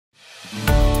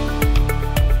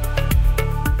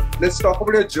let's talk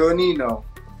about your journey now.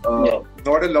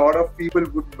 Not a lot of people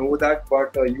would know that,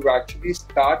 but you actually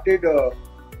started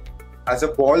as a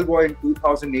ball boy in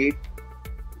 2008,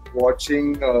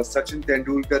 watching Sachin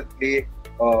Tendulkar play.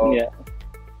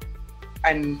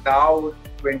 And now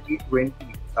 2020,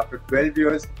 after 12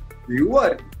 years, you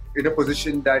are in a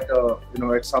position that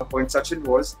at some point Sachin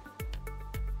was.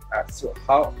 So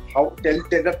how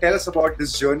tell us about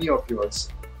this journey of yours.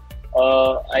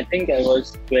 I think I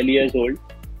was 12 years old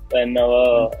when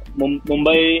our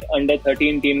Mumbai under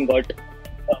 13 team got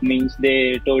means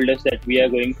they told us that we are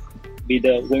going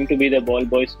to be the ball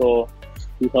boys for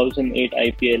 2008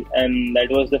 IPL, and that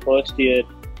was the first year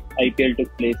IPL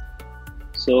took place.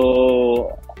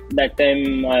 So that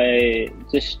time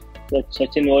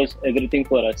Sachin was everything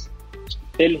for us.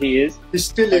 Still he is. He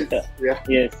still is.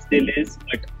 Yes, still is.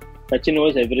 But Sachin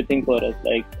was everything for us.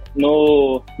 Like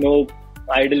no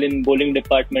idol in bowling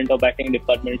department or batting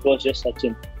department. It was just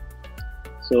Sachin.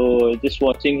 So just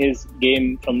watching his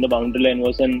game from the boundary line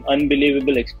was an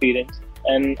unbelievable experience.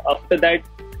 And after that,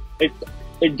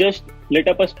 it just lit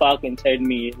up a spark inside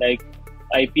me. Like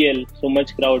IPL, so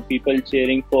much crowd, people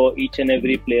cheering for each and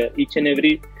every player,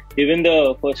 even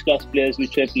the first class players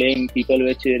which were playing, people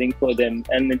were cheering for them,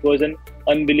 and it was an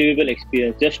unbelievable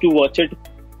experience just to watch it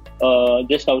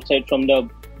just outside from the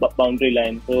boundary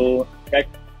line. So that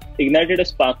ignited a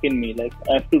spark in me, like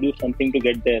I have to do something to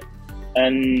get there.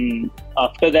 And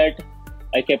after that,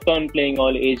 I kept on playing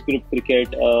all age group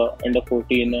cricket, under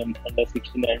 14 and under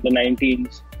 16 and under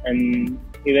 19s, and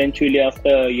eventually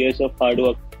after years of hard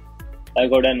work, I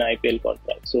got an IPL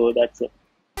contract. So that's it.